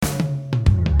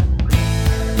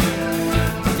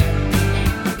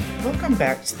Welcome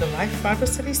back to the Life Bible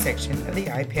Study section of the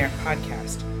iParent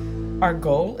podcast. Our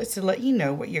goal is to let you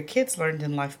know what your kids learned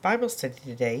in Life Bible Study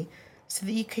today so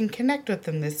that you can connect with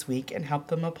them this week and help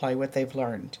them apply what they've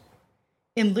learned.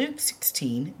 In Luke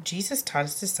 16, Jesus taught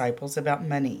his disciples about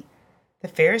money. The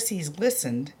Pharisees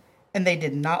listened, and they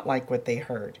did not like what they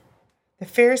heard. The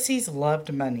Pharisees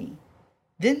loved money.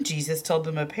 Then Jesus told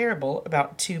them a parable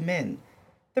about two men.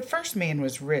 The first man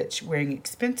was rich, wearing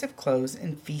expensive clothes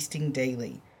and feasting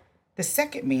daily. The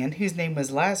second man, whose name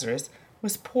was Lazarus,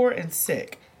 was poor and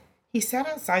sick. He sat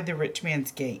outside the rich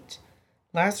man's gate.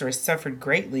 Lazarus suffered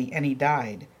greatly, and he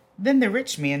died. Then the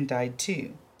rich man died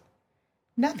too.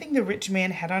 Nothing the rich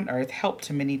man had on earth helped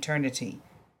him in eternity.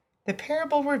 The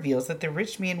parable reveals that the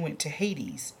rich man went to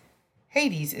Hades.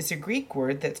 Hades is a Greek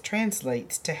word that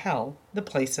translates to hell, the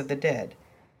place of the dead.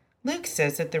 Luke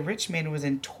says that the rich man was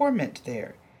in torment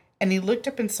there, and he looked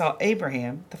up and saw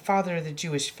Abraham, the father of the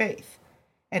Jewish faith.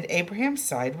 At Abraham's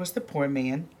side was the poor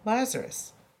man,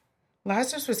 Lazarus.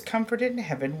 Lazarus was comforted in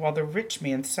heaven while the rich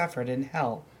man suffered in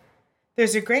hell.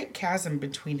 There's a great chasm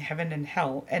between heaven and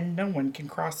hell, and no one can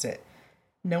cross it.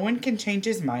 No one can change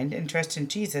his mind and trust in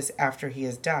Jesus after he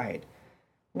has died.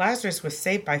 Lazarus was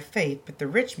saved by faith, but the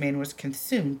rich man was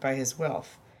consumed by his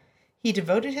wealth. He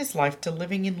devoted his life to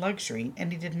living in luxury,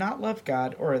 and he did not love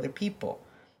God or other people.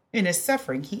 In his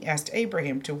suffering, he asked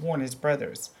Abraham to warn his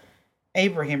brothers.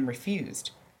 Abraham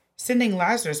refused. Sending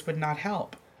Lazarus would not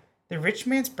help. The rich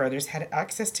man's brothers had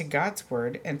access to God's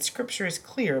word, and Scripture is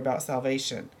clear about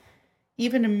salvation.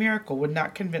 Even a miracle would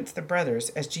not convince the brothers,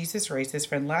 as Jesus raised his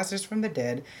friend Lazarus from the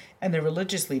dead, and the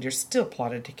religious leaders still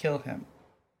plotted to kill him.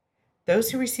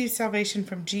 Those who receive salvation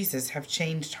from Jesus have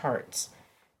changed hearts.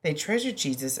 They treasure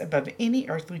Jesus above any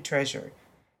earthly treasure.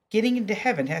 Getting into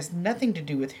heaven has nothing to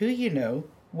do with who you know,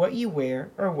 what you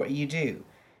wear, or what you do.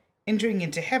 Entering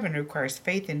into heaven requires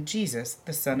faith in Jesus,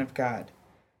 the Son of God.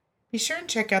 Be sure and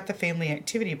check out the family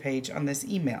activity page on this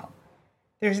email.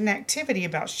 There's an activity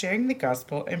about sharing the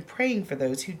gospel and praying for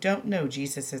those who don't know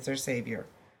Jesus as their Savior.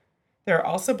 There are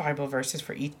also Bible verses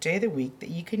for each day of the week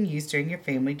that you can use during your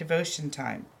family devotion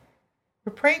time.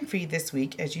 We're praying for you this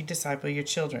week as you disciple your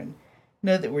children.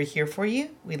 Know that we're here for you,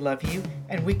 we love you,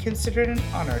 and we consider it an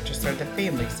honor to serve the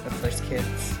families of First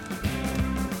Kids.